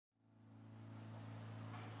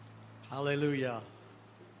Hallelujah.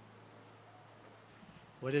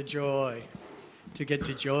 What a joy to get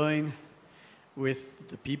to join with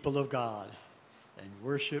the people of God and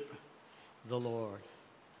worship the Lord.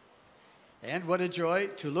 And what a joy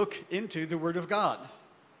to look into the Word of God.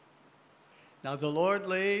 Now, the Lord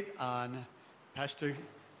laid on Pastor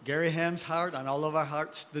Gary Ham's heart, on all of our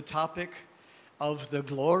hearts, the topic of the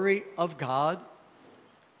glory of God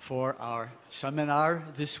for our seminar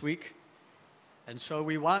this week. And so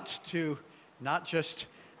we want to not just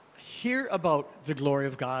hear about the glory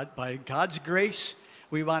of God. By God's grace,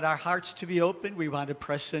 we want our hearts to be open. We want to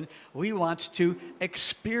press in. We want to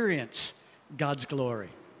experience God's glory.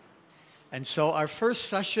 And so our first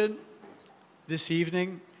session this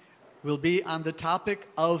evening will be on the topic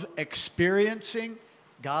of experiencing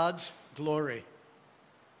God's glory.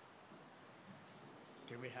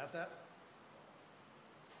 Can we have that?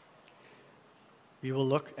 We will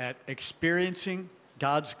look at experiencing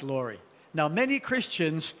God's glory. Now, many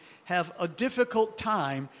Christians have a difficult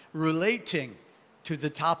time relating to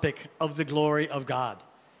the topic of the glory of God.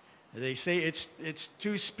 They say it's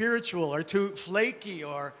too spiritual or too flaky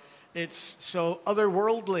or it's so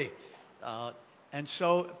otherworldly. And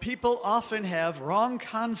so people often have wrong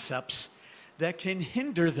concepts that can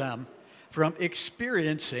hinder them from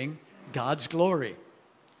experiencing God's glory.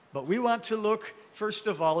 But we want to look, first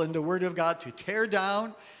of all, in the Word of God to tear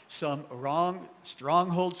down some wrong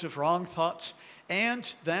strongholds of wrong thoughts,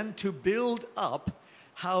 and then to build up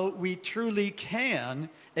how we truly can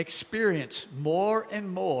experience more and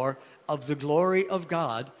more of the glory of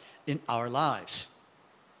God in our lives.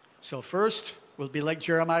 So first, we'll be like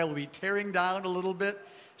Jeremiah, we'll be tearing down a little bit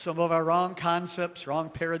some of our wrong concepts, wrong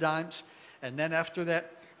paradigms, and then after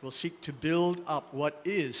that, we'll seek to build up what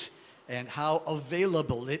is and how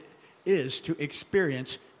available it is to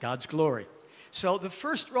experience God's glory. So the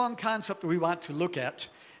first wrong concept we want to look at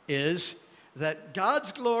is that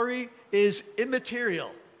God's glory is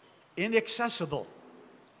immaterial, inaccessible.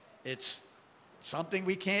 It's something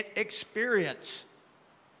we can't experience.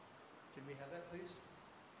 Can we have that, please?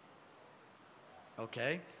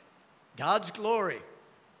 Okay. God's glory,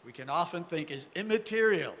 we can often think is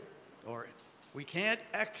immaterial, or we can't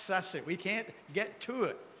access it. We can't get to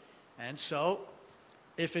it. And so,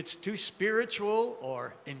 if it's too spiritual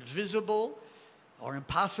or invisible or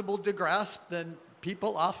impossible to grasp, then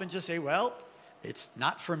people often just say, well, it's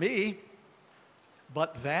not for me.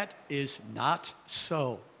 But that is not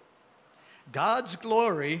so. God's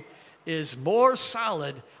glory is more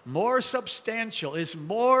solid, more substantial, is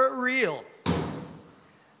more real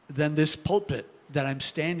than this pulpit that I'm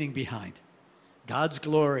standing behind. God's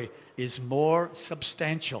glory is more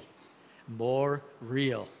substantial, more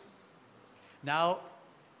real. Now,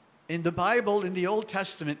 in the Bible, in the Old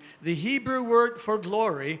Testament, the Hebrew word for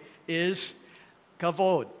glory is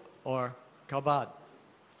kavod or kabod.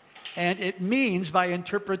 And it means, by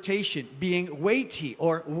interpretation, being weighty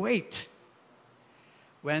or weight.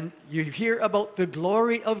 When you hear about the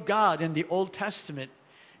glory of God in the Old Testament,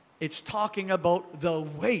 it's talking about the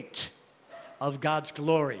weight of God's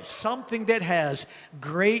glory, something that has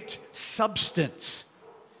great substance.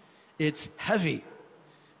 It's heavy.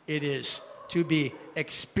 It is to be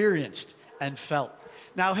experienced and felt.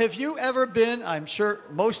 Now, have you ever been, I'm sure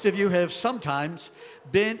most of you have sometimes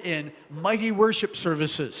been in mighty worship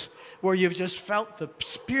services where you've just felt the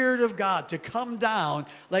Spirit of God to come down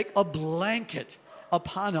like a blanket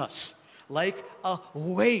upon us, like a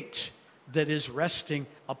weight that is resting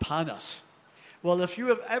upon us? Well, if you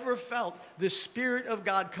have ever felt the Spirit of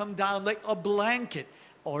God come down like a blanket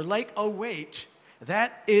or like a weight,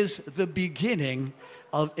 that is the beginning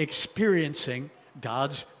of experiencing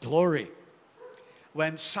God's glory.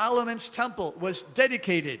 When Solomon's temple was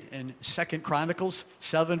dedicated in 2 Chronicles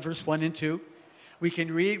 7, verse 1 and 2, we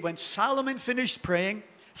can read, when Solomon finished praying,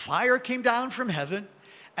 fire came down from heaven,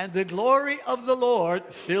 and the glory of the Lord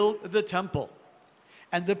filled the temple.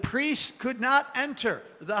 And the priests could not enter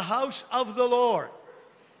the house of the Lord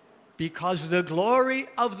because the glory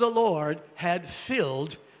of the Lord had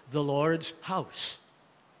filled the Lord's house.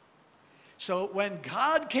 So when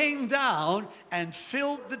God came down and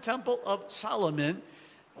filled the temple of Solomon,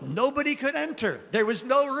 nobody could enter. There was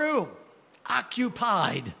no room,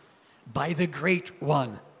 occupied by the Great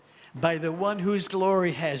One, by the one whose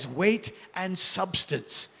glory has weight and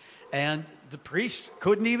substance. And the priests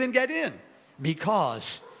couldn't even get in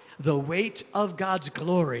because the weight of God's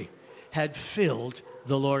glory had filled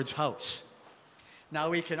the Lord's house. Now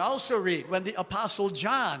we can also read when the Apostle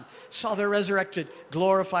John saw the resurrected,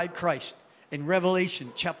 glorified Christ in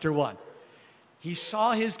Revelation chapter 1. He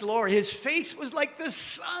saw his glory. His face was like the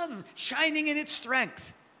sun shining in its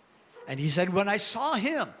strength. And he said, when I saw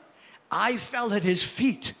him, I fell at his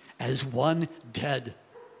feet as one dead,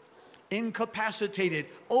 incapacitated,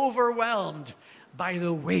 overwhelmed by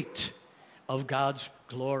the weight of God's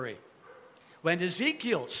glory. When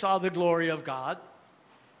Ezekiel saw the glory of God,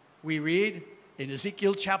 we read in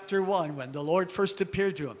Ezekiel chapter 1, when the Lord first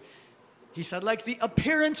appeared to him, he said, like the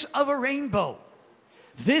appearance of a rainbow.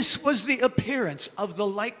 This was the appearance of the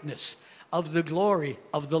likeness of the glory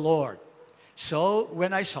of the Lord. So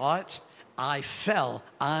when I saw it, I fell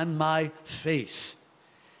on my face.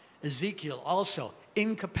 Ezekiel also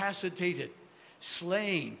incapacitated,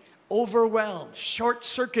 slain, overwhelmed,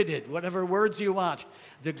 short-circuited, whatever words you want.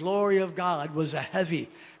 The glory of God was a heavy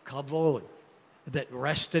kabod that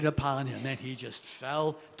rested upon him, and he just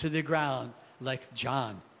fell to the ground like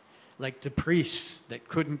John, like the priests that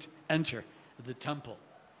couldn't enter the temple.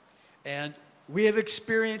 And we have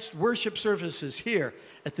experienced worship services here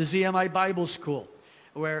at the ZMI Bible School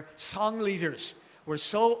where song leaders were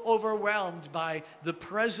so overwhelmed by the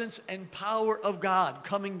presence and power of God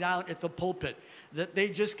coming down at the pulpit that they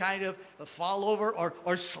just kind of fall over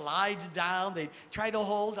or slide down. They try to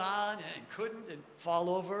hold on and couldn't and fall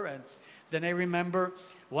over. And then I remember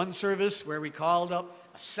one service where we called up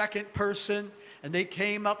a second person, and they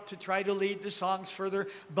came up to try to lead the songs further.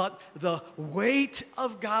 But the weight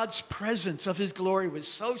of God's presence, of his glory, was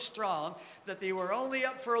so strong that they were only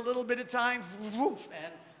up for a little bit of time, woof,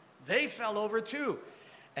 and they fell over too.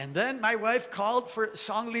 And then my wife called for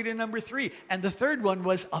song leader number 3. And the third one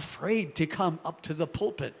was afraid to come up to the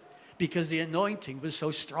pulpit because the anointing was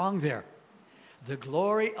so strong there. The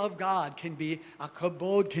glory of God can be a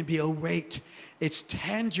kabod, can be a weight. It's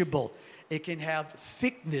tangible. It can have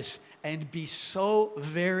thickness and be so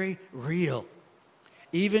very real.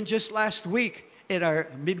 Even just last week at our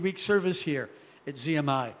midweek service here at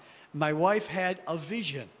ZMI, my wife had a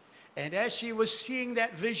vision. And as she was seeing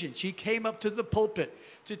that vision, she came up to the pulpit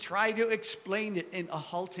to try to explain it in a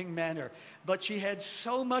halting manner. But she had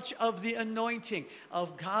so much of the anointing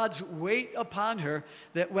of God's weight upon her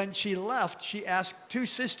that when she left, she asked 2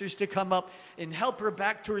 sisters to come up and help her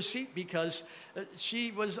back to her seat because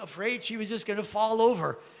she was afraid she was just going to fall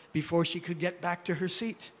over before she could get back to her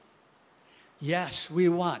seat. Yes, we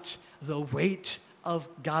want the weight of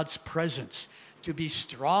God's presence to be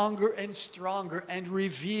stronger and stronger and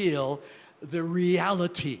reveal the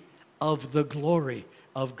reality of the glory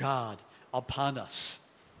of God upon us.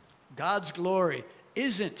 God's glory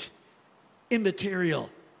isn't immaterial,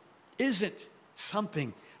 isn't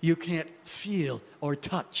something you can't feel or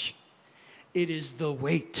touch. It is the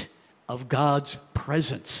weight of God's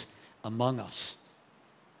presence among us.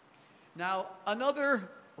 Now, another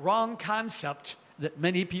wrong concept that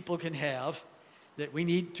many people can have that we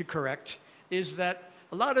need to correct is that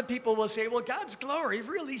a lot of people will say, well, God's glory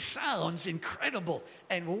really sounds incredible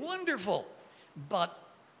and wonderful, but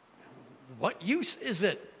what use is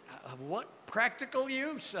it? What practical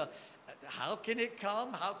use? How can it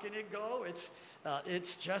come? How can it go?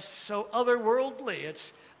 It's just so otherworldly.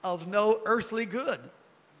 It's of no earthly good.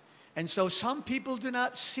 And so some people do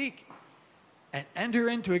not seek and enter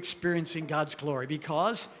into experiencing God's glory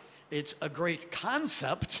because it's a great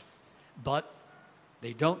concept, but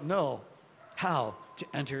they don't know how to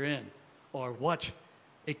enter in or what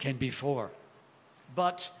it can be for.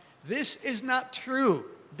 But this is not true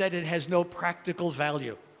that it has no practical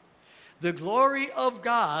value. The glory of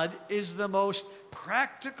God is the most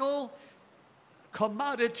practical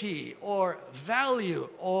commodity or value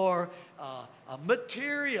or a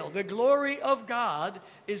material. The glory of God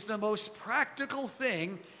is the most practical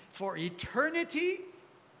thing for eternity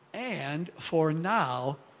and for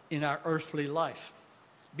now in our earthly life.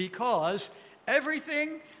 Because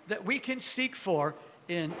everything that we can seek for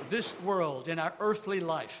in this world, in our earthly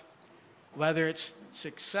life, whether it's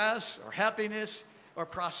success or happiness or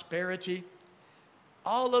prosperity,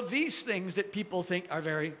 all of these things that people think are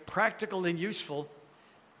very practical and useful,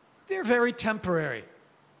 they're very temporary.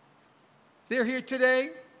 They're here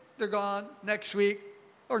today, they're gone next week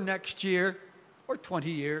or next year or 20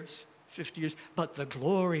 years, 50 years. But the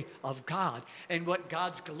glory of God and what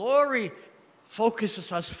God's glory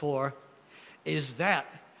focuses us for is that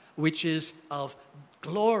which is of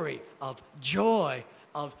glory, of joy,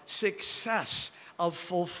 of success, of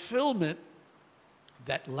fulfillment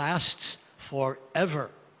that lasts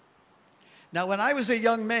forever. Now, when I was a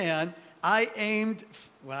young man, I aimed,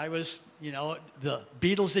 when I was, the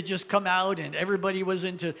Beatles had just come out and everybody was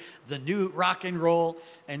into the new rock and roll.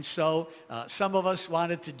 And so some of us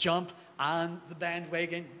wanted to jump on the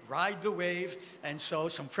bandwagon, ride the wave. And so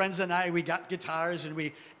some friends and I, we got guitars and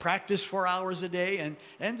we practiced 4 hours a day and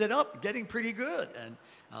ended up getting pretty good. And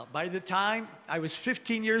By the time I was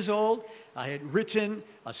 15 years old, I had written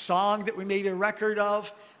a song that we made a record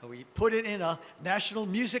of. We put it in a national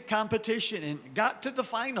music competition and got to the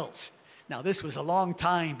finals. Now, this was a long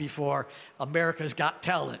time before America's Got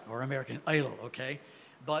Talent or American Idol, okay?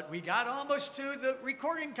 But we got almost to the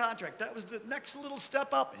recording contract. That was the next little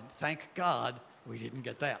step up, and thank God we didn't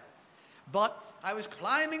get that. But I was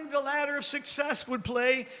climbing the ladder of success, would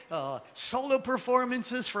play solo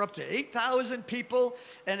performances for up to 8,000 people,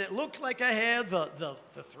 and it looked like I had the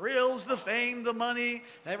thrills, the fame, the money,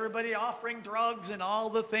 everybody offering drugs and all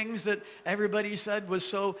the things that everybody said was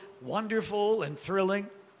so wonderful and thrilling.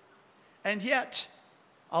 And yet,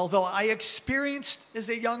 although I experienced as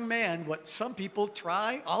a young man what some people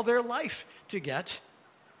try all their life to get,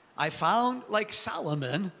 I found, like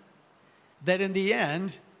Solomon, that in the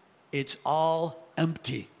end, it's all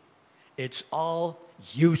empty. It's all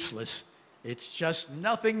useless. It's just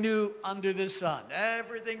nothing new under the sun.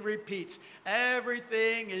 Everything repeats.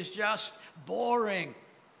 Everything is just boring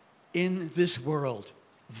in this world.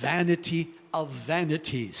 Vanity of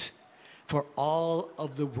vanities. For all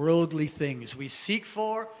of the worldly things we seek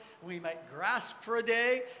for, we might grasp for a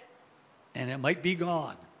day, and it might be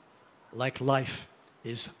gone, like life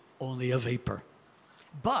is only a vapor.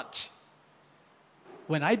 But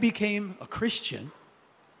when I became a Christian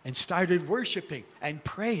and started worshiping and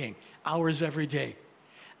praying hours every day,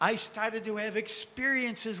 I started to have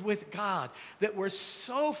experiences with God that were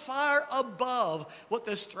so far above what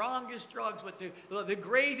the strongest drugs, what the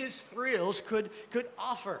greatest thrills could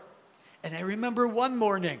offer. And I remember one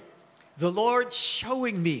morning, the Lord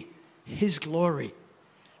showing me his glory,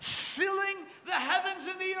 filling the heavens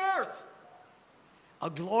and the earth.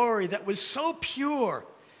 A glory that was so pure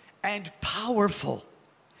and powerful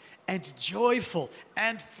and joyful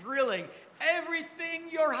and thrilling. Everything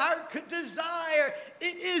your heart could desire,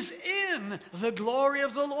 it is in the glory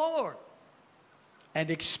of the Lord.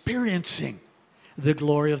 And experiencing the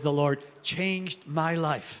glory of the Lord changed my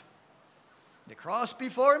life. The cross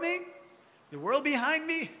before me, the world behind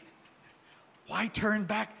me, why turn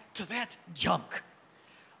back to that junk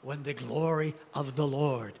when the glory of the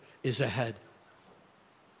Lord is ahead?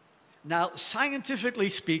 Now, scientifically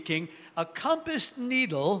speaking, a compass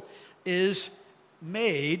needle is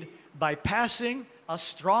made by passing a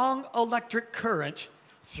strong electric current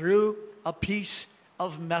through a piece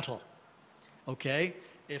of metal. Okay?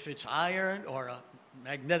 If it's iron or a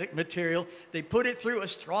magnetic material, they put it through a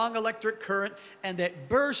strong electric current, and that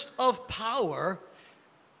burst of power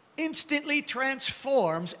instantly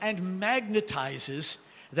transforms and magnetizes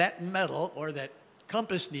that metal or that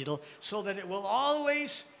compass needle so that it will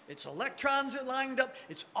always, its electrons are lined up,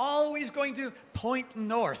 it's always going to point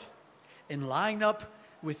north and line up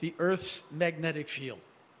with the Earth's magnetic field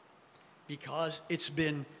because it's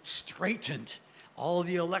been straightened. All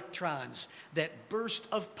the electrons, that burst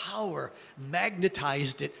of power,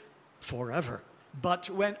 magnetized it forever. But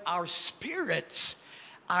when our spirits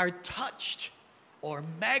are touched or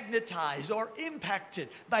magnetized or impacted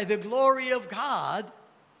by the glory of God,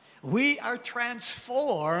 we are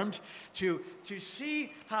transformed to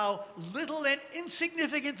see how little and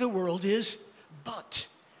insignificant the world is, but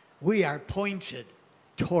we are pointed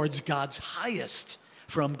towards God's highest,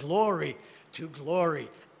 from glory to glory,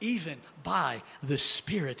 even by the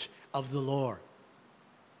Spirit of the Lord.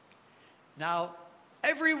 Now,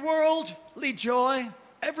 every worldly joy,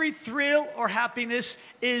 every thrill or happiness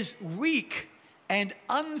is weak and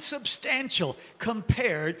unsubstantial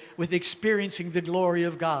compared with experiencing the glory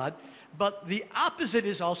of God. But the opposite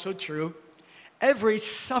is also true. Every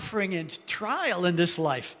suffering and trial in this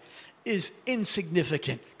life is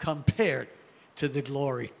insignificant compared to the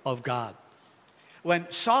glory of God. When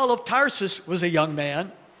Saul of Tarsus was a young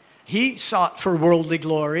man, he sought for worldly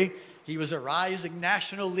glory. He was a rising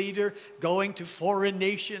national leader, going to foreign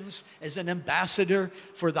nations as an ambassador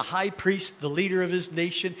for the high priest, the leader of his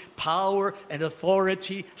nation, power and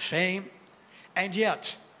authority, fame. And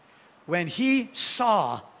yet, when he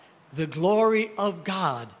saw the glory of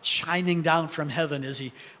God shining down from heaven as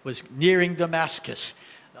he was nearing Damascus,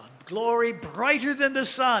 glory brighter than the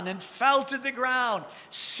sun, and fell to the ground,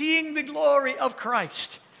 seeing the glory of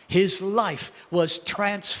Christ, his life was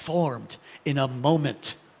transformed in a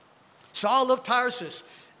moment. Saul of Tarsus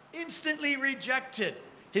instantly rejected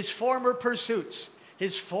his former pursuits,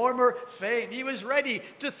 his former fame. He was ready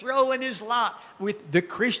to throw in his lot with the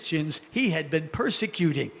Christians he had been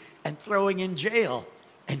persecuting and throwing in jail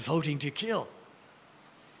and voting to kill,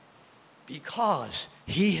 because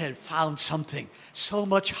he had found something so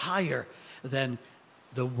much higher than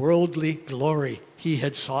the worldly glory he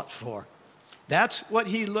had sought for. That's what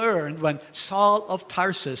he learned when Saul of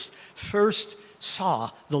Tarsus first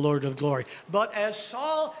saw the Lord of glory. But as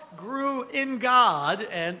Saul grew in God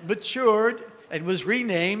and matured and was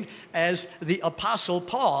renamed as the Apostle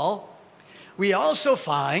Paul, we also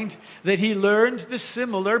find that he learned the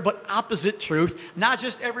similar but opposite truth. Not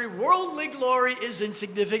just every worldly glory is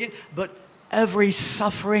insignificant, but every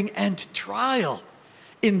suffering and trial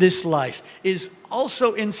in this life is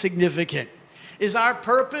also insignificant. Is our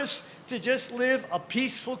purpose to just live a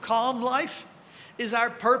peaceful, calm life? Is our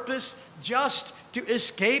purpose just to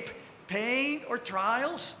escape pain or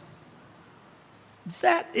trials?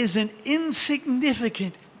 That is an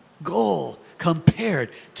insignificant goal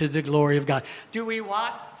compared to the glory of God. Do we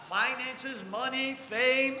want finances, money,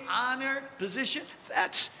 fame, honor, position?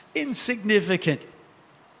 That's insignificant.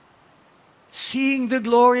 Seeing the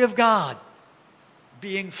glory of God,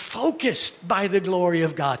 being focused by the glory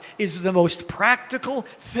of God, is the most practical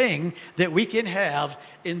thing that we can have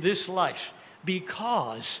in this life,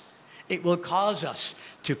 because it will cause us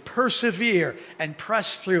to persevere and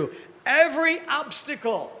press through every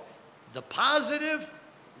obstacle, the positive,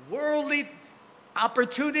 worldly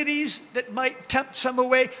opportunities that might tempt some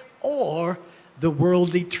away, or the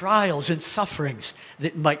worldly trials and sufferings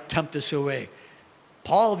that might tempt us away.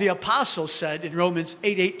 Paul the Apostle said in Romans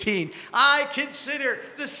 8:18, I consider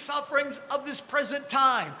the sufferings of this present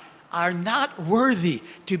time are not worthy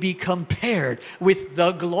to be compared with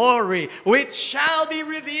the glory which shall be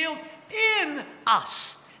revealed in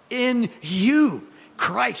us, in you,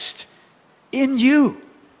 Christ, in you,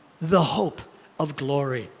 the hope of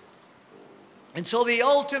glory. And so the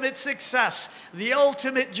ultimate success, the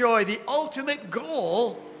ultimate joy, the ultimate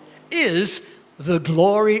goal is the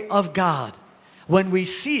glory of God. When we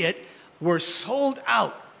see it, we're sold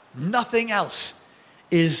out. Nothing else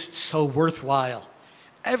is so worthwhile.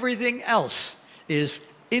 Everything else is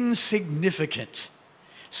insignificant.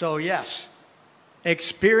 So yes,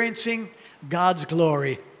 experiencing God's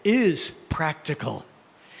glory is practical.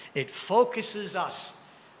 It focuses us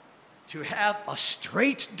to have a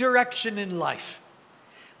straight direction in life,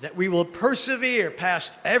 that we will persevere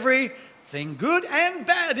past everything good and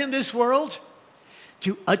bad in this world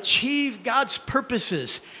to achieve God's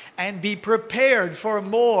purposes and be prepared for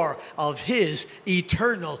more of His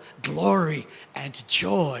eternal glory and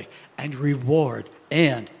joy and reward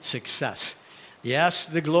and success. Yes,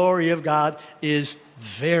 the glory of God is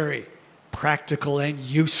very practical and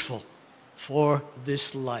useful for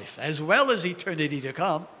this life, as well as eternity to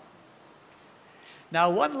come. Now,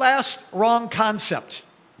 one last wrong concept,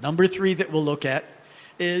 number 3 that we'll look at,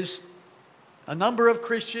 is a number of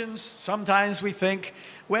Christians, sometimes we think,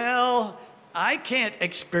 well, I can't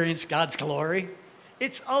experience God's glory.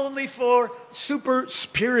 It's only for super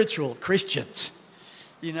spiritual Christians.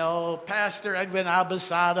 You know, Pastor Edwin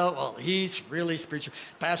Abasado, well, he's really spiritual.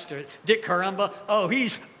 Pastor Dick Caramba, oh,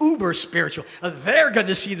 he's uber spiritual. They're going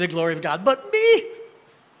to see the glory of God. But me,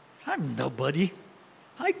 I'm nobody.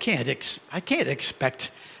 I can't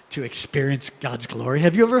expect to experience God's glory.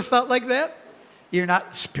 Have you ever felt like that? You're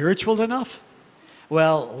not spiritual enough?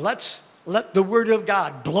 Well, let's let the Word of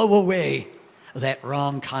God blow away that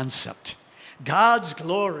wrong concept. God's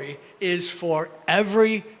glory is for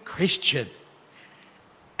every Christian.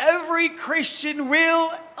 Every Christian will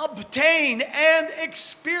obtain and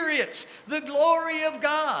experience the glory of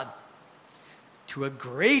God to a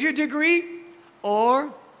greater degree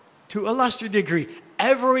or to a lesser degree.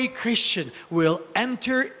 Every Christian will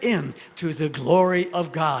enter into the glory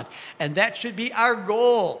of God. And that should be our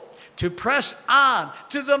goal, to press on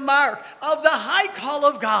to the mark of the high call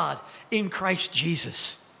of God in Christ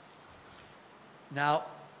Jesus. Now,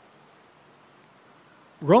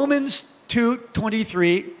 Romans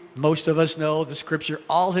 2:23, most of us know the scripture,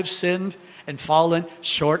 all have sinned and fallen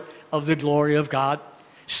short of the glory of God.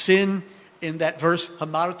 Sin in that verse,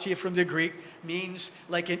 hamartia from the Greek, means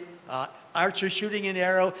like an archer shooting an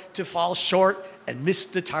arrow to fall short and miss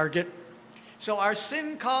the target. So our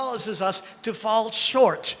sin causes us to fall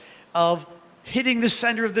short of hitting the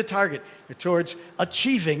center of the target towards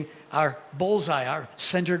achieving our bullseye, our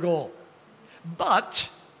center goal. But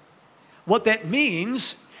what that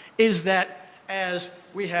means is that as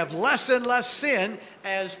we have less and less sin,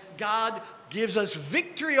 as God gives us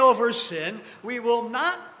victory over sin, we will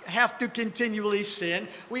not have to continually sin.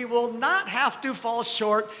 We will not have to fall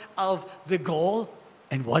short of the goal.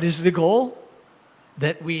 And what is the goal?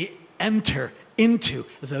 That we enter into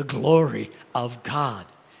the glory of God.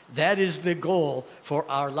 That is the goal for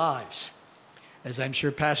our lives, as I'm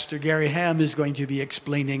sure Pastor Gary Ham is going to be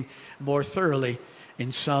explaining more thoroughly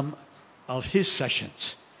in some of his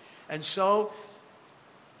sessions. And so,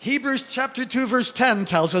 Hebrews chapter 2 verse 10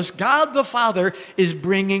 tells us God the Father is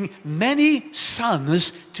bringing many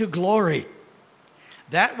sons to glory.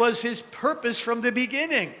 That was his purpose from the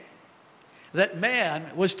beginning, that man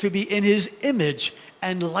was to be in his image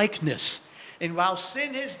and likeness. And while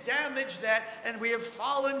sin has damaged that, and we have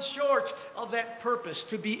fallen short of that purpose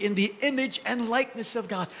to be in the image and likeness of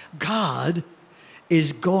God, God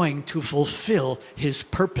is going to fulfill his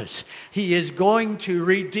purpose. He is going to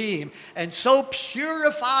redeem and so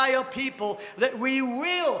purify a people that we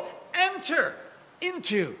will enter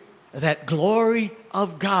into that glory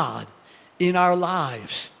of God in our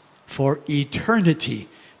lives for eternity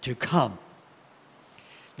to come.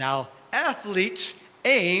 Now, athletes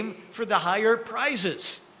aim for the higher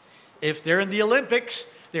prizes. If they're in the Olympics,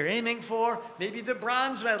 they're aiming for maybe the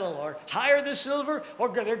bronze medal or higher the silver, or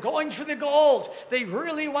they're going for the gold. They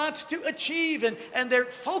really want to achieve, and they're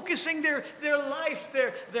focusing their life,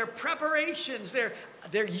 their preparations,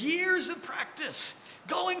 their years of practice,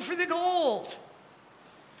 going for the gold.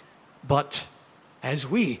 But as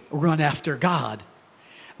we run after God,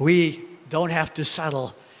 we don't have to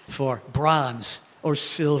settle for bronze or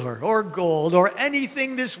silver or gold or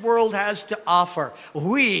anything this world has to offer.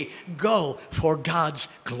 We go for God's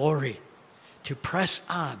glory, to press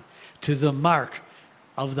on to the mark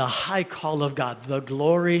of the high call of God, the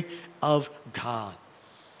glory of God.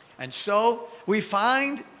 And so we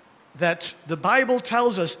find that the Bible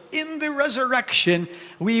tells us in the resurrection,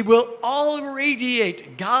 we will all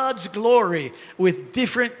radiate God's glory with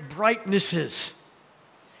different brightnesses.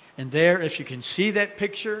 And there, if you can see that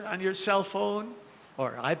picture on your cell phone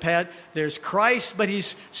or iPad, there's Christ, but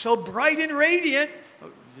he's so bright and radiant,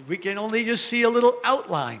 we can only just see a little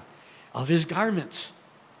outline of his garments.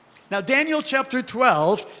 Now, Daniel chapter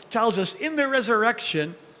 12 tells us in the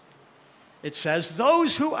resurrection, it says,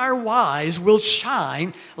 those who are wise will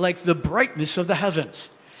shine like the brightness of the heavens,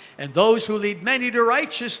 and those who lead many to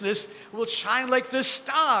righteousness will shine like the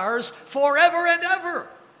stars forever and ever.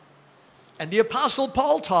 And the Apostle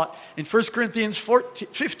Paul taught in 1 Corinthians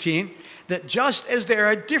 15 that just as there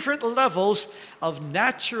are different levels of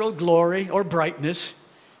natural glory or brightness,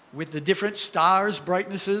 with the different stars'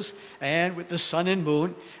 brightnesses and with the sun and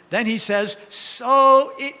moon, then he says,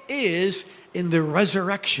 so it is in the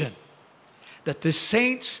resurrection, that the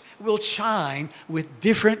saints will shine with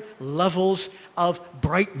different levels of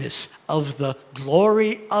brightness of the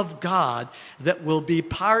glory of God that will be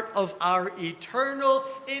part of our eternal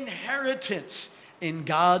inheritance in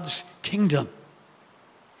God's kingdom.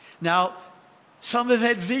 Now, some have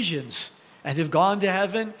had visions and have gone to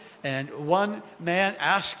heaven, and one man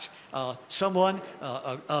asked someone,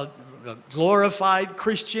 a glorified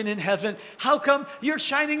Christian in heaven, how come you're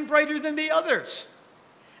shining brighter than the others?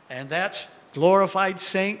 And that glorified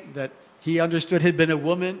saint that he understood had been a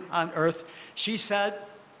woman on earth, she said,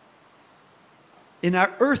 in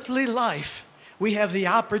our earthly life, we have the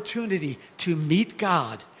opportunity to meet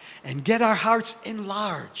God and get our hearts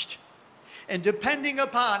enlarged. And depending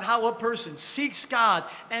upon how a person seeks God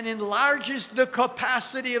and enlarges the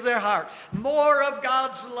capacity of their heart, more of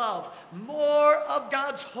God's love, more of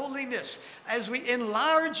God's holiness, as we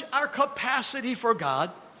enlarge our capacity for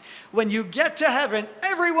God, when you get to heaven,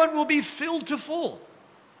 everyone will be filled to full.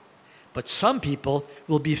 But some people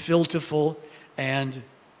will be filled to full, and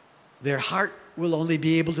their heart will only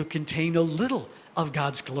be able to contain a little of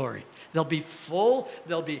God's glory. They'll be full,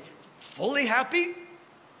 they'll be fully happy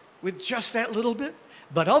with just that little bit.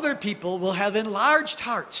 But other people will have enlarged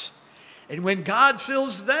hearts. And when God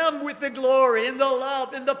fills them with the glory and the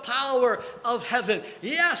love and the power of heaven,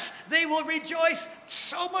 yes, they will rejoice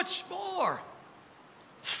so much more.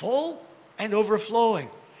 Full and overflowing.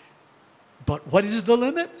 But what is the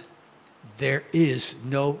limit? There is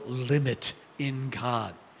no limit in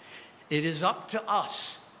God. It is up to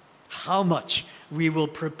us how much we will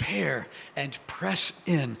prepare and press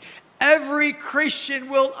in. Every Christian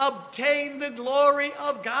will obtain the glory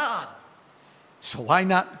of God. So why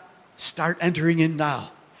not start entering in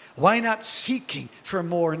now? Why not seeking for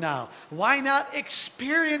more now? Why not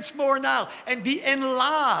experience more now and be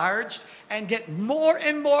enlarged and get more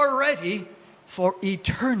and more ready for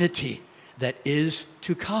eternity that is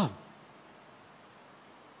to come?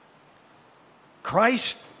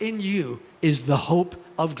 Christ in you is the hope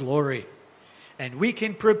of glory, and we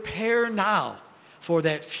can prepare now for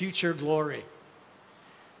that future glory.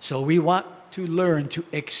 So we want to learn to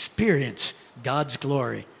experience God's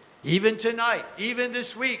glory. Even tonight, even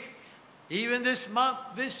this week, even this month,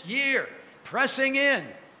 this year, pressing in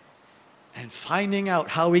and finding out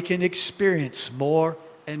how we can experience more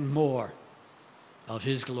and more of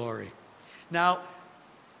his glory. Now,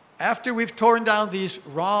 after we've torn down these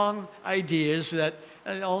wrong ideas that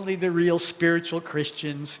only the real spiritual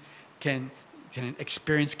Christians can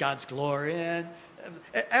experience God's glory, and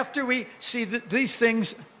after we see that these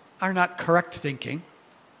things are not correct thinking,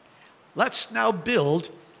 let's now build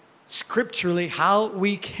scripturally how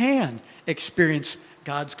we can experience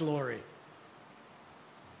God's glory.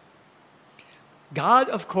 God,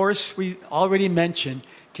 of course, we already mentioned,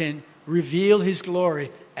 can reveal his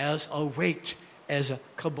glory as a weight, as a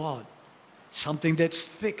kabod, something that's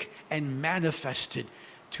thick and manifested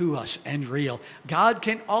to us and real. God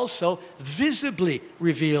can also visibly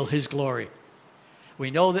reveal his glory. We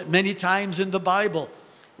know that many times in the Bible,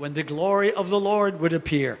 when the glory of the Lord would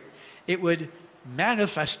appear, it would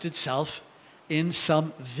manifest itself in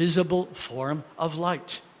some visible form of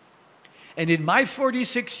light. And in my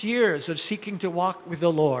 46 years of seeking to walk with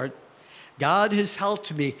the Lord, God has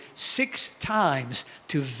helped me 6 times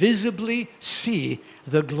to visibly see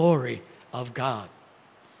the glory of God.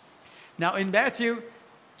 Now in Matthew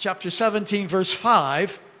chapter 17, verse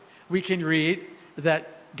 5, we can read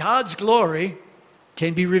that God's glory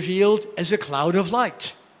can be revealed as a cloud of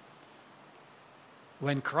light.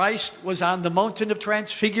 When Christ was on the mountain of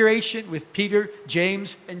transfiguration with Peter,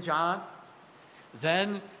 James, and John,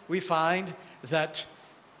 then we find that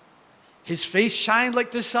his face shined like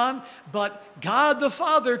the sun, but God the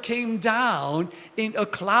Father came down in a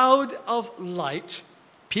cloud of light.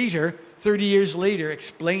 Peter, 30 years later,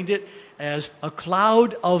 explained it as a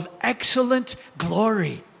cloud of excellent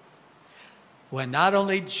glory. When not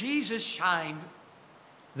only Jesus shined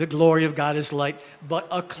the glory of God as light, but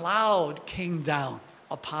a cloud came down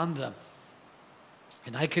upon them.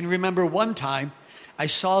 And I can remember one time I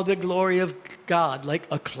saw the glory of God like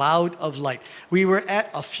a cloud of light. We were at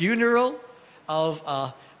a funeral of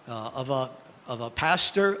a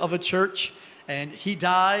pastor of a church, and he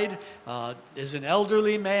died as an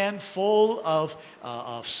elderly man full of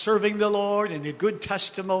serving the Lord and a good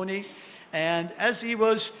testimony. And as he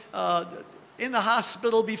was in the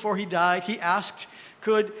hospital before he died, he asked,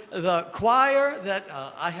 could the choir that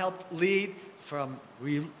I helped lead from,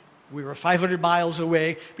 we were 500 miles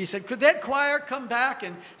away. He said, could that choir come back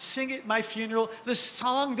and sing at my funeral the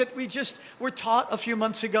song that we just were taught a few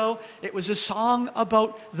months ago? It was a song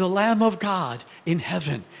about the Lamb of God in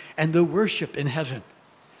heaven and the worship in heaven.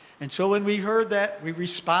 And so when we heard that, we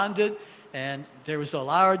responded, and there was a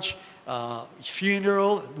large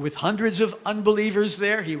funeral with hundreds of unbelievers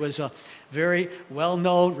there. He was a very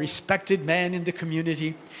well-known, respected man in the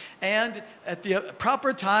community. And at the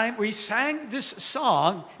proper time, we sang this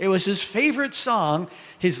song. It was his favorite song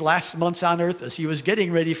his last months on earth as he was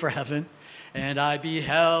getting ready for heaven. And I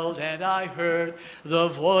beheld and I heard the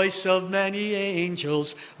voice of many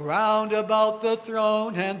angels round about the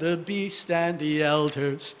throne and the beast and the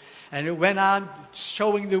elders. And it went on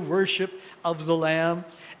showing the worship of the Lamb.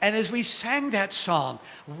 And as we sang that song,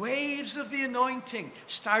 waves of the anointing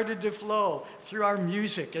started to flow through our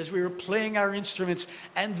music as we were playing our instruments.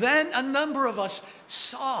 And then a number of us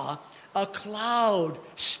saw a cloud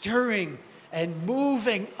stirring and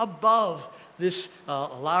moving above this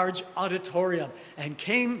large auditorium,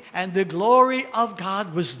 and the glory of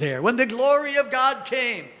God was there. When the glory of God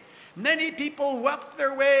came, many people wept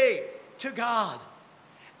their way to God,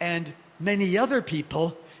 and many other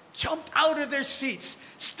people jumped out of their seats,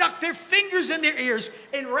 stuck their fingers in their ears,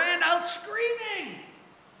 and ran out screaming.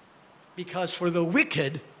 Because for the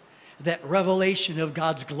wicked, that revelation of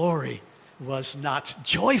God's glory was not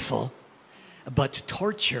joyful, but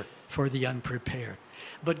torture for the unprepared.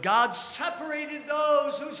 But God separated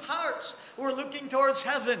those whose hearts were looking towards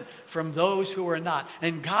heaven from those who were not.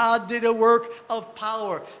 And God did a work of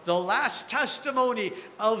power. The last testimony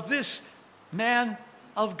of this man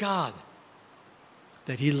of God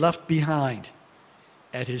that he left behind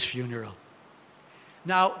at his funeral.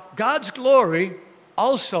 Now, God's glory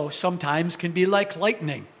also sometimes can be like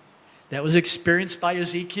lightning. That was experienced by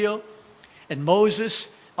Ezekiel. And Moses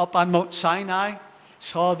up on Mount Sinai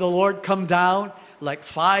saw the Lord come down like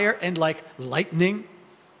fire and like lightning.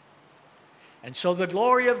 And so the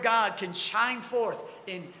glory of God can shine forth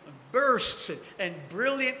in bursts and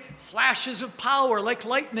brilliant flashes of power like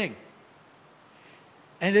lightning.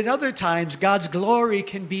 And at other times, God's glory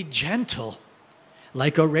can be gentle,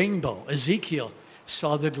 like a rainbow. Ezekiel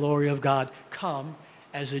saw the glory of God come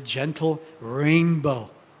as a gentle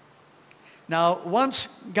rainbow. Now, once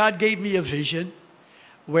God gave me a vision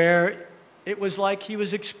where it was like he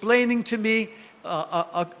was explaining to me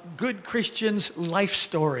a good Christian's life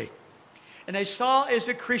story. And I saw as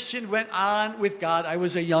a Christian went on with God, I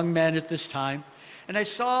was a young man at this time, and I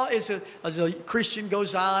saw as a Christian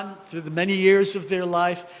goes on through the many years of their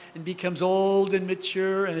life and becomes old and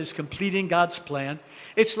mature and is completing God's plan,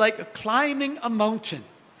 it's like climbing a mountain,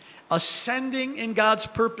 ascending in God's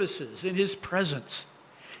purposes, in his presence,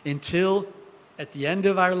 until at the end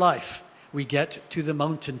of our life, we get to the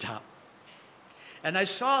mountaintop. And I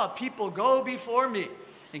saw people go before me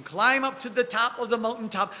and climb up to the top of the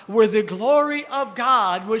mountaintop where the glory of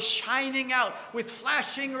God was shining out with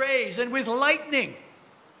flashing rays and with lightning.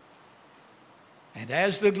 And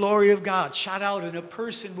as the glory of God shot out, and a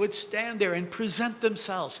person would stand there and present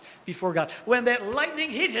themselves before God, when that lightning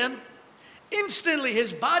hit him, instantly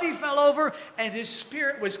his body fell over and his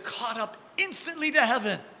spirit was caught up instantly to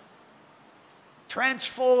heaven,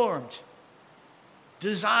 transformed,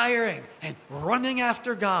 desiring and running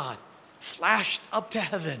after God, flashed up to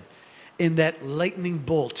heaven in that lightning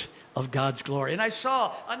bolt of God's glory. And I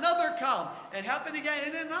saw another come, and happened again,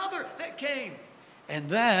 and another that came. And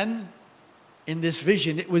then, in this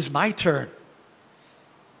vision, it was my turn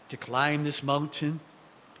to climb this mountain.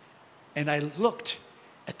 And I looked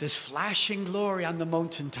at this flashing glory on the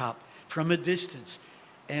mountaintop from a distance.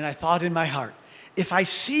 And I thought in my heart, if I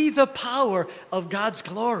see the power of God's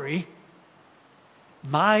glory,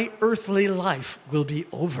 my earthly life will be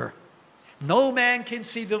over. No man can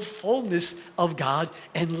see the fullness of God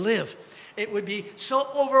and live. It would be so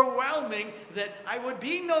overwhelming that I would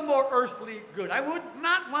be no more earthly good. I would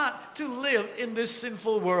not want to live in this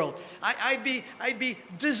sinful world. I'd be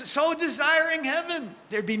so desiring heaven.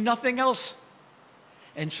 There'd be nothing else.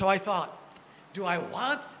 And so I thought, do I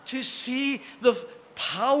want to see the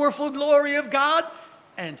powerful glory of God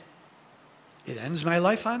and it ends my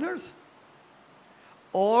life on earth?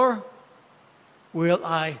 Or will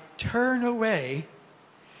I turn away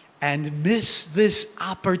and miss this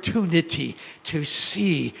opportunity to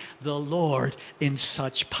see the Lord in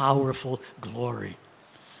such powerful glory?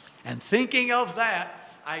 And thinking of that,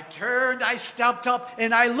 I turned, I stepped up,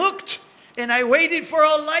 and I looked, and I waited for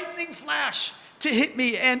a lightning flash to hit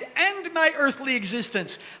me and end my earthly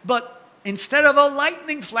existence. But instead of a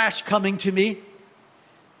lightning flash coming to me,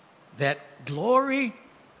 that glory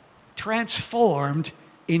transformed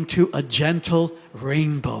into a gentle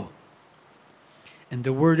rainbow. And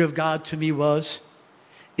the word of God to me was,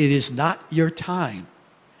 it is not your time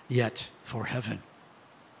yet for heaven.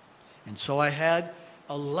 And so I had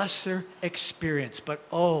a lesser experience, but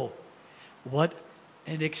oh, what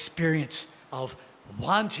an experience of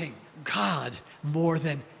wanting God more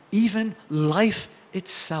than even life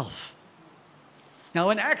itself.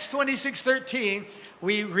 Now in Acts 26:13,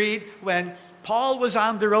 we read when Paul was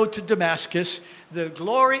on the road to Damascus, the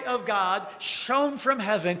glory of God shone from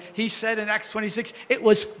heaven. He said in Acts 26, it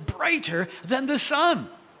was brighter than the sun.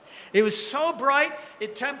 It was so bright,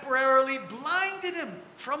 it temporarily blinded him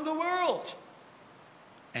from the world.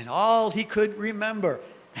 And all he could remember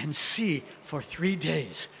and see for 3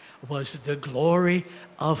 days was the glory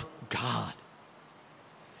of God.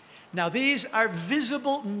 Now, these are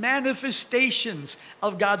visible manifestations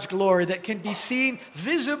of God's glory that can be seen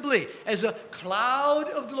visibly as a cloud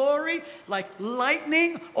of glory, like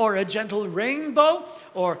lightning, or a gentle rainbow,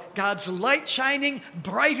 or God's light shining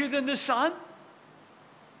brighter than the sun.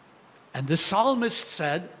 And the psalmist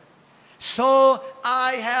said, so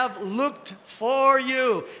I have looked for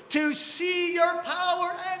you to see your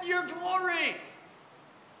power and your glory.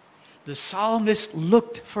 The psalmist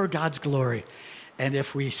looked for God's glory. And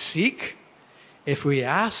if we seek, if we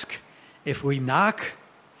ask, if we knock,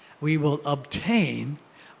 we will obtain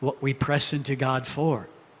what we press into God for.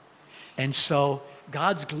 And so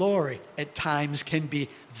God's glory at times can be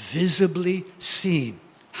visibly seen.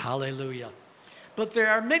 Hallelujah. But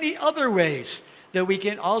there are many other ways that we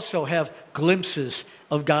can also have glimpses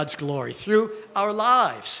of God's glory. Through our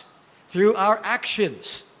lives, through our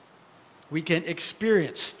actions, we can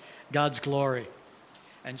experience God's glory.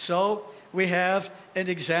 And so we have an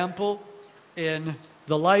example in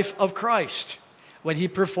the life of Christ when he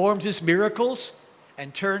performed his miracles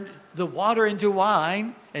and turned the water into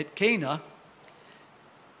wine at Cana.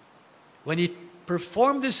 When he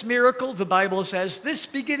performed this miracle, the Bible says, this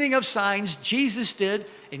beginning of signs Jesus did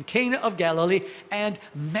in Cana of Galilee and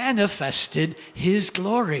manifested his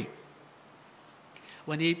glory.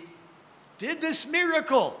 When he did this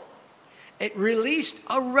miracle, it released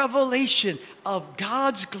a revelation of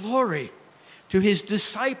God's glory to his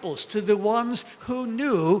disciples, to the ones who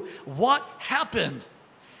knew what happened.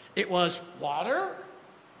 It was water.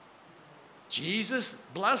 Jesus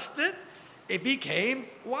blessed it. It became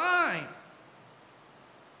wine.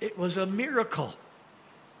 It was a miracle.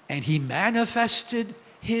 And he manifested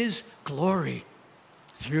his glory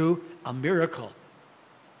through a miracle.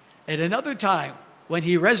 At another time, when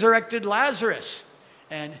he resurrected Lazarus,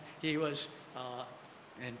 and he was,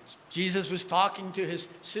 and Jesus was talking to his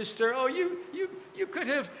sister, oh, you could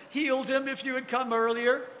have healed him if you had come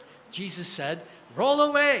earlier. Jesus said, roll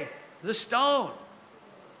away the stone.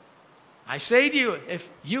 I say to you, if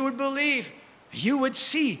you would believe, you would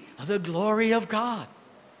see the glory of God.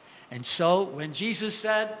 And so when Jesus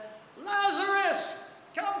said, Lazarus,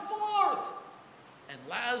 come forth, and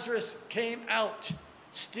Lazarus came out,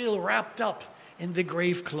 still wrapped up in the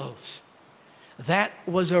grave clothes, that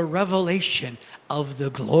was a revelation of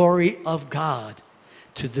the glory of God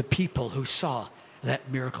to the people who saw that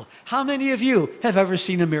miracle. How many of you have ever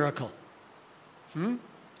seen a miracle?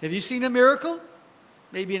 Have you seen a miracle?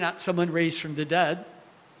 Maybe not someone raised from the dead.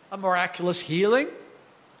 A miraculous healing?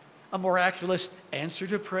 A miraculous answer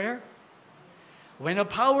to prayer? When a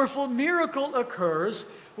powerful miracle occurs,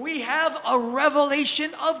 we have a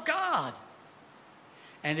revelation of God.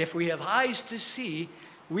 And if we have eyes to see,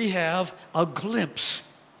 we have a glimpse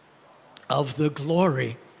of the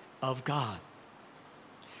glory of God.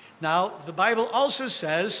 Now, the Bible also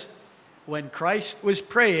says when Christ was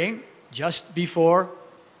praying just before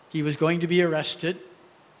he was going to be arrested,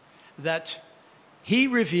 that he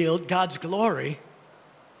revealed God's glory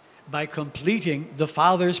by completing the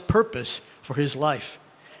Father's purpose for his life.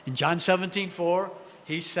 In John 17:4,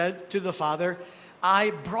 he said to the Father,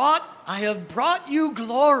 I have brought you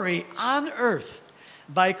glory on earth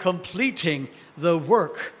by completing the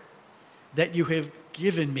work that you have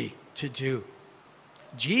given me to do.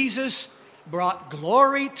 Jesus brought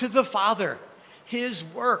glory to the Father. His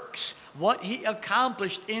works, what he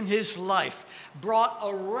accomplished in his life, brought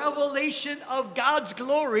a revelation of God's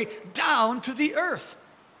glory down to the earth.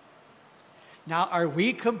 Now, are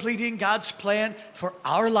we completing God's plan for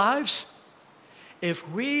our lives? If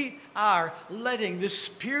we are letting the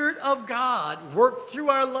Spirit of God work through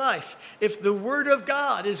our life, if the Word of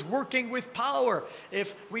God is working with power,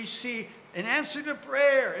 if we see an answer to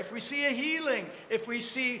prayer, if we see a healing, if we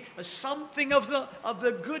see something of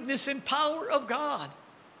the goodness and power of God,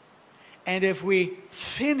 and if we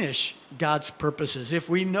finish God's purposes, if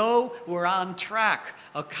we know we're on track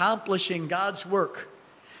accomplishing God's work,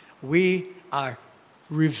 we are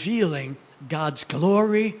revealing God's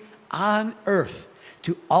glory on earth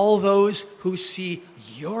to all those who see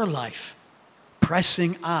your life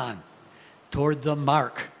pressing on toward the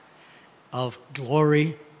mark of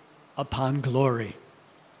glory upon glory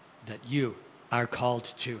that you are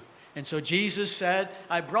called to. And so Jesus said,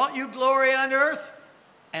 I brought you glory on earth,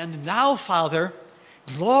 and now, Father,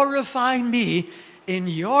 glorify me in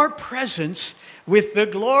your presence with the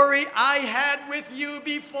glory I had with you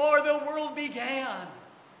before the world began.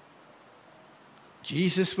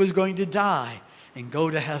 Jesus was going to die and go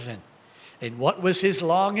to heaven. And what was his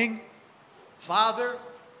longing? Father,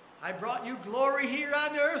 I brought you glory here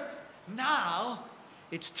on earth. Now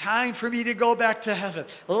it's time for me to go back to heaven.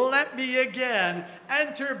 Let me again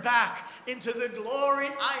enter back into the glory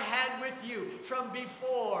I had with you from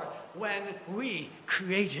before when we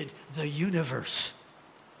created the universe.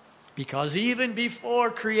 Because even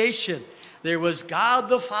before creation, there was God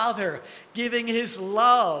the Father giving his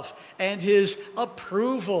love and his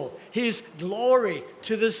approval, his glory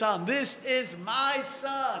to the Son. This is my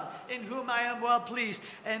Son in whom I am well pleased.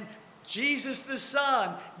 And Jesus the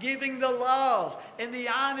Son giving the love and the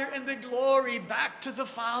honor and the glory back to the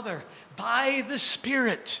Father by the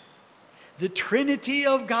Spirit. The Trinity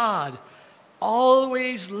of God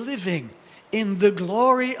always living in the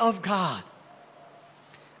glory of God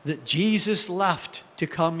that Jesus left to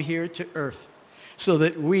come here to earth so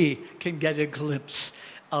that we can get a glimpse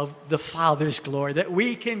of the Father's glory, that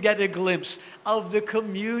we can get a glimpse of the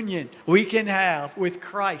communion we can have with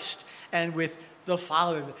Christ and with the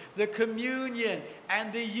Father, the communion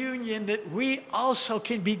and the union that we also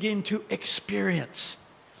can begin to experience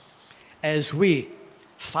as we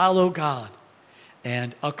follow God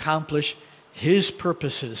and accomplish his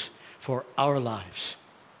purposes for our lives.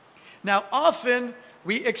 Now, often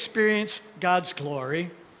we experience God's glory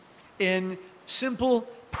in simple,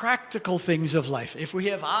 practical things of life. If we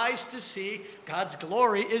have eyes to see, God's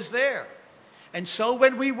glory is there. And so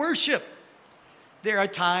when we worship, there are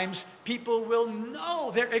times people will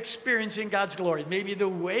know they're experiencing God's glory. Maybe the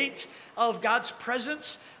weight of God's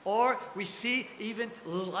presence, or we see even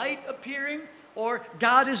light appearing, or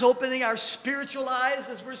God is opening our spiritual eyes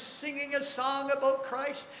as we're singing a song about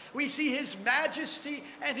Christ. We see his majesty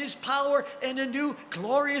and his power in a new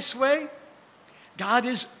glorious way. God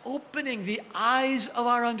is opening the eyes of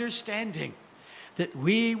our understanding that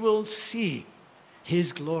we will see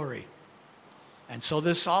his glory. And so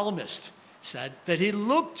the psalmist said that he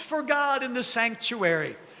looked for God in the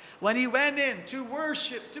sanctuary. When he went in to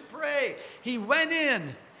worship, to pray, he went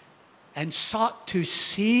in and sought to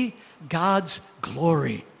see God's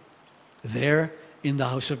glory there in the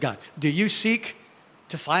house of God. Do you seek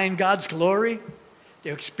to find God's glory? to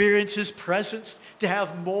experience His presence, to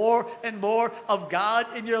have more and more of God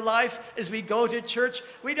in your life as we go to church.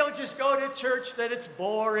 We don't just go to church that it's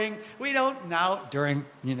boring. We don't now, during,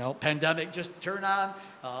 pandemic, just turn on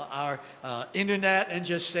our internet and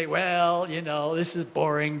just say, well, this is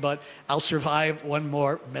boring, but I'll survive one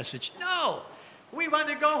more message. No, we want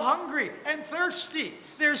to go hungry and thirsty.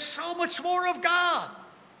 There's so much more of God.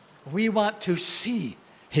 We want to see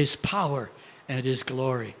His power and His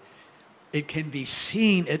glory. It can be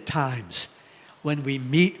seen at times when we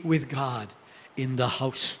meet with God in the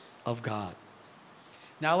house of God.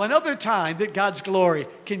 Now, another time that God's glory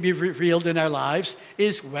can be revealed in our lives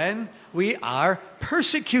is when we are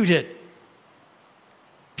persecuted.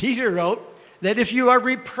 Peter wrote that if you are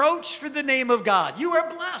reproached for the name of God, you are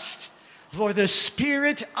blessed, for the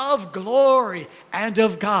Spirit of glory and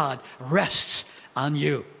of God rests on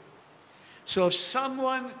you. So if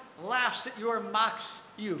someone laughs at you or mocks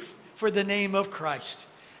you for the name of Christ,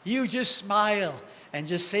 you just smile and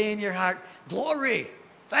just say in your heart, glory,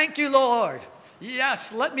 thank you, Lord.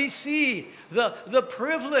 Yes, let me see the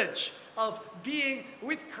privilege of being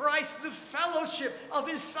with Christ, the fellowship of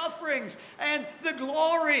His sufferings, and the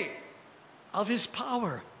glory of His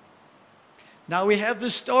power. Now we have the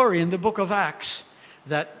story in the book of Acts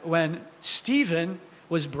that when Stephen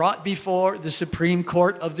was brought before the Supreme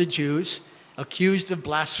Court of the Jews, accused of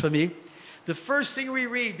blasphemy, the first thing we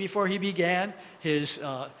read before he began his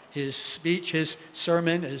speech, his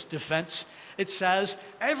sermon, his defense, it says,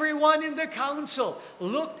 everyone in the council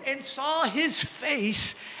looked and saw his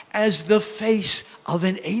face as the face of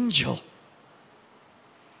an angel.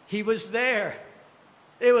 He was there.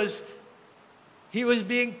 He was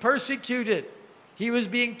being persecuted. He was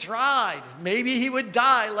being tried. Maybe he would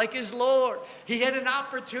die like his Lord. He had an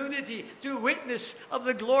opportunity to witness of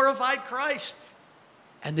the glorified Christ.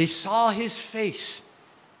 And they saw his face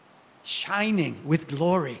shining with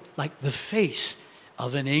glory like the face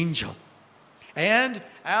of an angel. And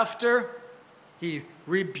after he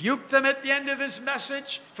rebuked them at the end of his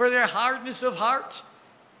message for their hardness of heart,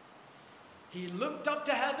 he looked up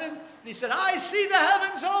to heaven and he said, I see the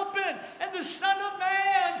heavens open and the Son of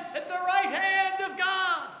Man at the right hand of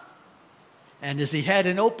God. And as he had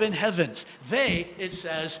an open heavens, they, it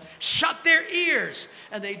says, shut their ears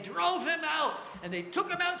and they drove him out and they took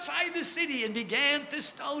him outside the city and began to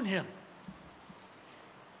stone him.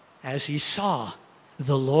 As he saw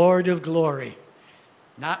the Lord of glory,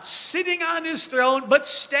 not sitting on his throne, but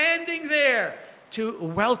standing there to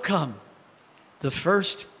welcome the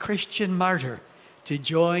first Christian martyr to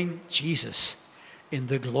join Jesus in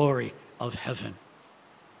the glory of heaven.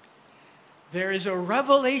 There is a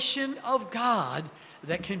revelation of God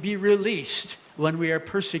that can be released when we are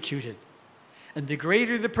persecuted. And the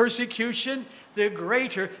greater the persecution, the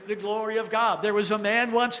greater the glory of God. There was a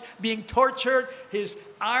man once being tortured, his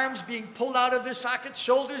arms being pulled out of their sockets,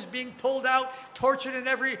 shoulders being pulled out, tortured in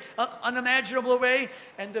every unimaginable way.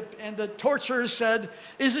 And the torturer said,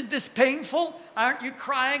 isn't this painful? Aren't you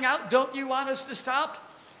crying out? Don't you want us to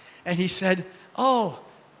stop? And he said,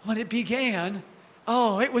 when it began,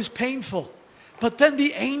 it was painful. But then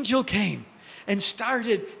the angel came and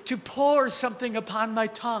started to pour something upon my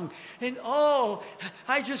tongue. And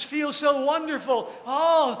I just feel so wonderful.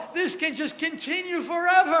 This can just continue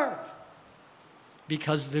forever.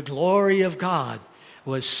 Because the glory of God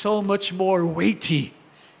was so much more weighty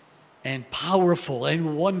and powerful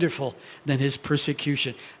and wonderful than his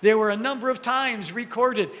persecution. There were a number of times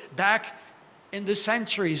recorded back in the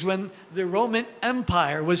centuries when the Roman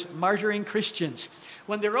Empire was martyring Christians.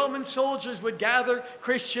 When the Roman soldiers would gather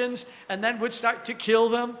Christians and then would start to kill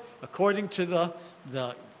them according to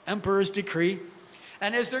the emperor's decree.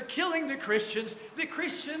 And as they're killing the Christians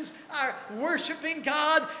are worshiping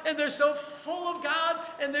God and they're so full of God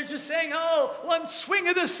and they're just saying, one swing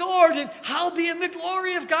of the sword and I'll be in the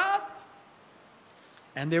glory of God.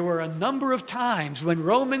 And there were a number of times when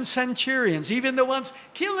Roman centurions, even the ones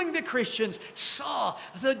killing the Christians, saw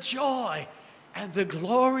the joy and the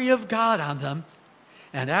glory of God on them.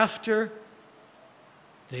 And after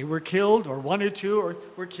they were killed, or one or two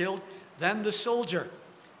were killed, then the soldier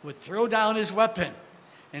would throw down his weapon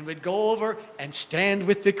and would go over and stand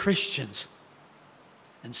with the Christians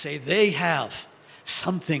and say, they have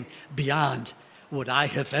something beyond what I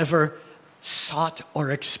have ever sought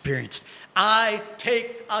or experienced. I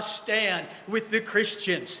take a stand with the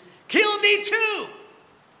Christians. Kill me too!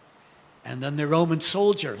 And then the Roman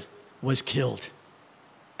soldier was killed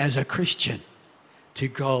as a Christian to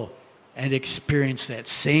go and experience that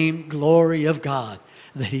same glory of God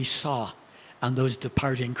that he saw on those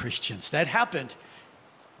departing Christians. That happened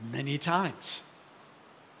many times.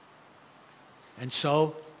 And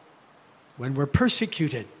so when we're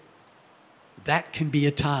persecuted, that can be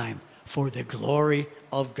a time for the glory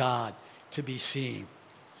of God to be seen.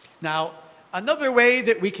 Now, another way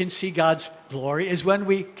that we can see God's glory is when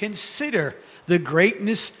we consider the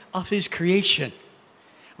greatness of his creation.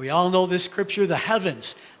 We all know this scripture, the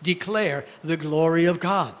heavens declare the glory of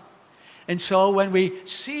God. And so when we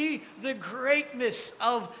see the greatness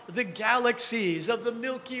of the galaxies, of the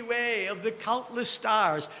Milky Way, of the countless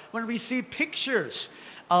stars, when we see pictures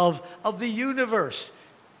of the universe,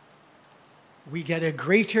 we get a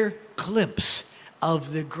greater glimpse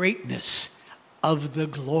of the greatness, of the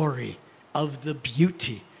glory, of the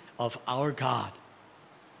beauty of our God.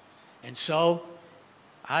 And so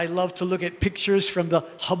I love to look at pictures from the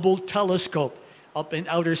Hubble telescope up in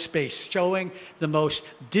outer space, showing the most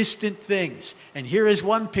distant things. And here is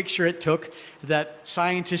one picture it took that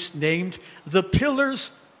scientists named the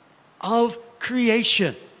pillars of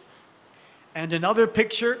creation. And another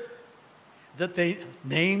picture that they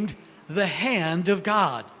named the hand of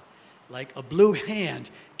God, like a blue hand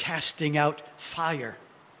casting out fire.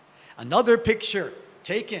 Another picture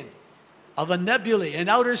taken of a nebulae in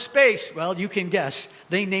outer space. Well, you can guess.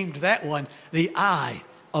 They named that one the Eye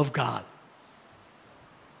of God.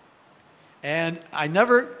 And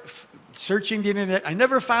searching the internet, I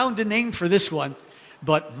never found a name for this one.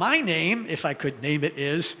 But my name, if I could name it,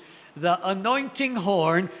 is the anointing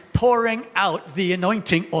horn pouring out the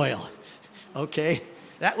anointing oil. Okay?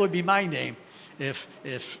 That would be my name if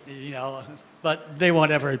you know, but they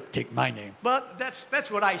won't ever take my name. But that's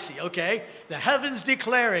what I see, okay? The heavens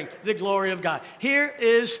declaring the glory of God. Here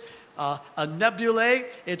is a nebulae.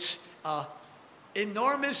 It's an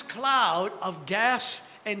enormous cloud of gas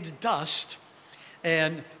and dust.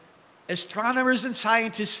 And astronomers and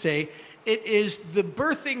scientists say it is the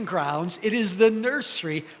birthing grounds, it is the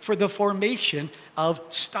nursery for the formation of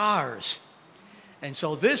stars. And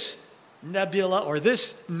so this nebula, or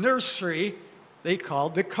this nursery, they call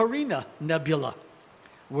the Carina Nebula,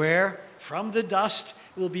 where from the dust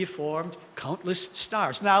will be formed countless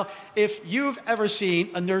stars. Now, if you've ever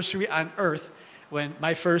seen a nursery on Earth, when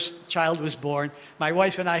my first child was born, my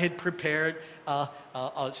wife and I had prepared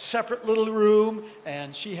a separate little room,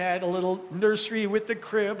 and she had a little nursery with the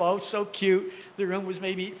crib. Oh, so cute. The room was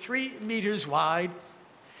maybe 3 meters wide.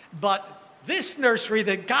 But this nursery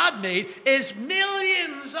that God made is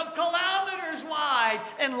millions of kilometers wide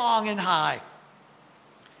and long and high.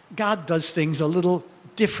 God does things a little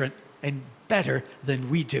different and better than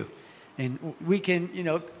we do. And we can,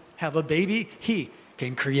 have a baby. He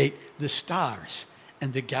can create the stars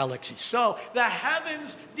and the galaxies. So the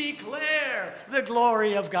heavens declare the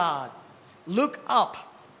glory of God. Look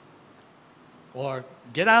up or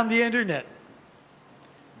get on the internet.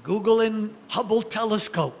 Google in Hubble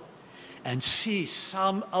telescope and see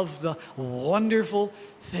some of the wonderful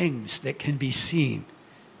things that can be seen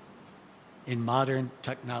in modern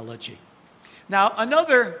technology. Now,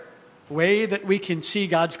 another way that we can see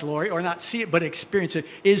God's glory, or not see it, but experience it,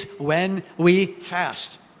 is when we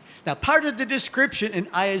fast. Now, part of the description in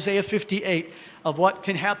Isaiah 58 of what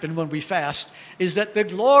can happen when we fast is that the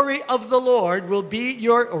glory of the Lord will be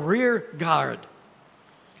your rear guard.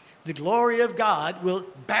 The glory of God will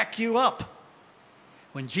back you up.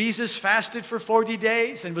 When Jesus fasted for 40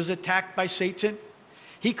 days and was attacked by Satan,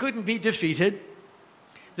 he couldn't be defeated.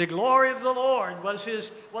 The glory of the Lord was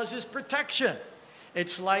his protection.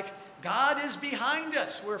 It's like God is behind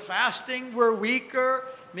us. We're fasting, we're weaker.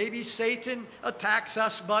 Maybe Satan attacks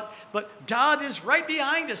us, but God is right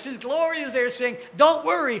behind us. His glory is there saying, don't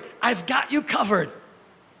worry, I've got you covered.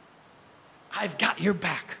 I've got your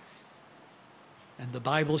back. And the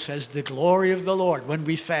Bible says the glory of the Lord, when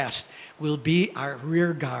we fast, will be our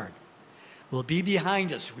rear guard, will be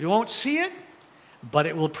behind us. We won't see it, but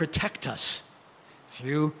it will protect us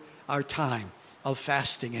through our time of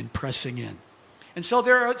fasting and pressing in. And so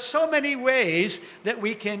there are so many ways that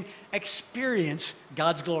we can experience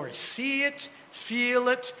God's glory. See it, feel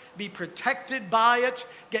it, be protected by it,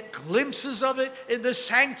 get glimpses of it in the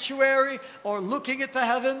sanctuary or looking at the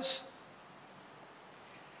heavens.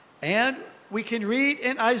 And we can read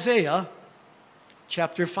in Isaiah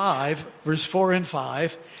chapter 5, verse 4 and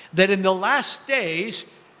 5, that in the last days,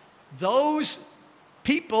 those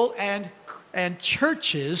people and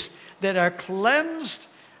churches that are cleansed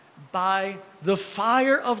by the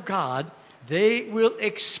fire of God, they will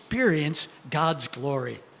experience God's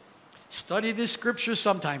glory. Study this scripture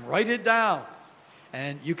sometime. Write it down.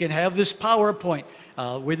 And you can have this PowerPoint.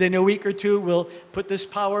 Within a week or two, we'll put this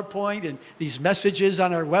PowerPoint and these messages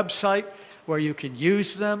on our website where you can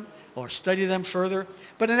use them or study them further.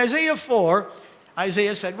 But in Isaiah 4,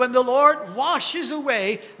 Isaiah said, when the Lord washes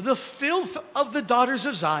away the filth of the daughters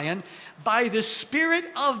of Zion by the spirit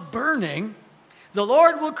of burning, the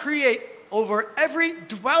Lord will create over every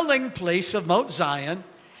dwelling place of Mount Zion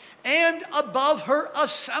and above her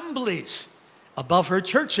assemblies, above her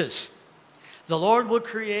churches. The Lord will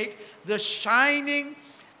create the shining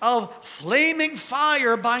of flaming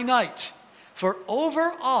fire by night, for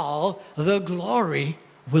over all the glory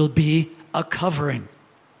will be a covering.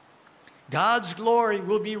 God's glory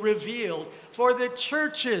will be revealed for the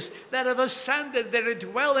churches that have ascended, that are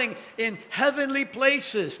dwelling in heavenly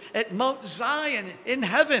places at Mount Zion in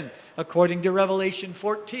heaven, according to Revelation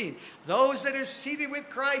 14. Those that are seated with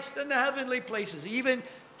Christ in the heavenly places, even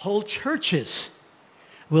whole churches,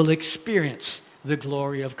 will experience the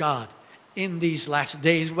glory of God in these last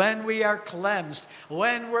days when we are cleansed,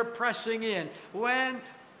 when we're pressing in, when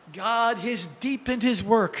God has deepened his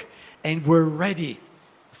work and we're ready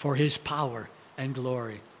for his power and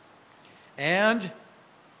glory. And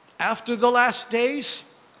after the last days,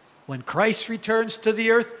 when Christ returns to the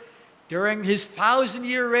earth during his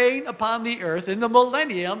 1,000-year reign upon the earth in the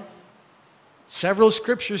millennium, several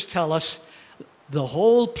scriptures tell us the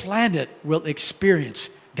whole planet will experience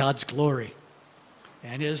God's glory.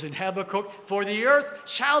 And as in Habakkuk, for the earth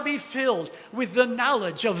shall be filled with the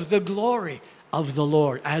knowledge of the glory of the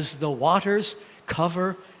Lord as the waters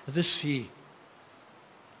cover the sea.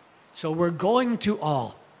 So we're going to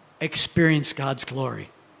all experience God's glory.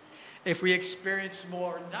 If we experience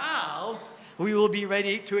more now, we will be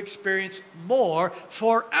ready to experience more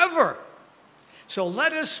forever. So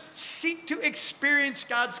let us seek to experience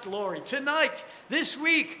God's glory tonight, this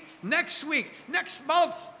week, next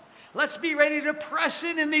month. Let's be ready to press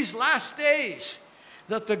in these last days,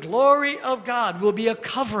 that the glory of God will be a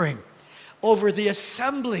covering over the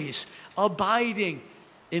assemblies abiding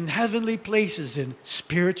in heavenly places in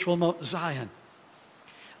spiritual Mount Zion.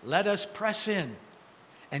 Let us press in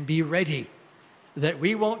and be ready that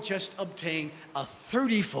we won't just obtain a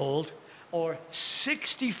 30-fold or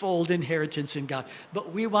 60-fold inheritance in God,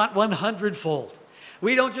 but we want 100-fold.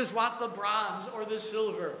 We don't just want the bronze or the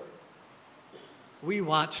silver. We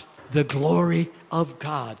want the glory of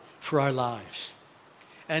God for our lives.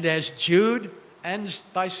 And as Jude ends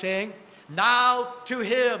by saying, now to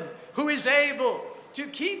him who is able to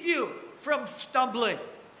keep you from stumbling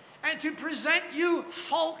and to present you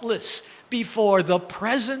faultless before the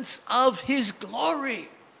presence of his glory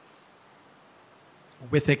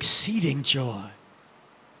with exceeding joy.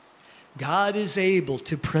 God is able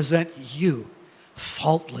to present you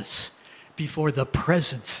faultless before the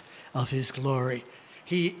presence of his glory.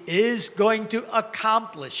 He is going to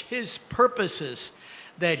accomplish his purposes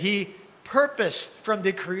that he purposed from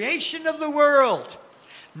the creation of the world.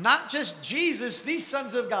 Not just Jesus, these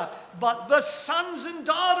sons of God, but the sons and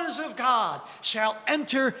daughters of God shall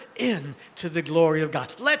enter into the glory of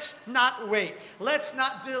God. Let's not wait. Let's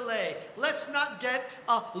not delay. Let's not get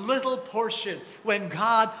a little portion when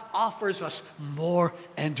God offers us more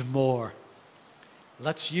and more.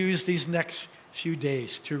 Let's use these next few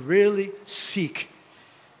days to really seek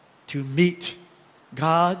to meet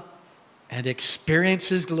God and experience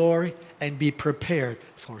his glory and be prepared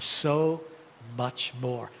for so much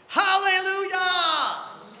more. Hallelujah!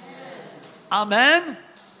 Amen. Amen.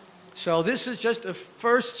 So this is just a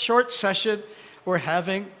first short session we're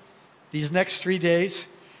having these next 3 days,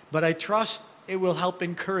 but I trust it will help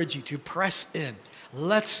encourage you to press in.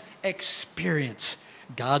 Let's experience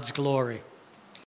God's glory.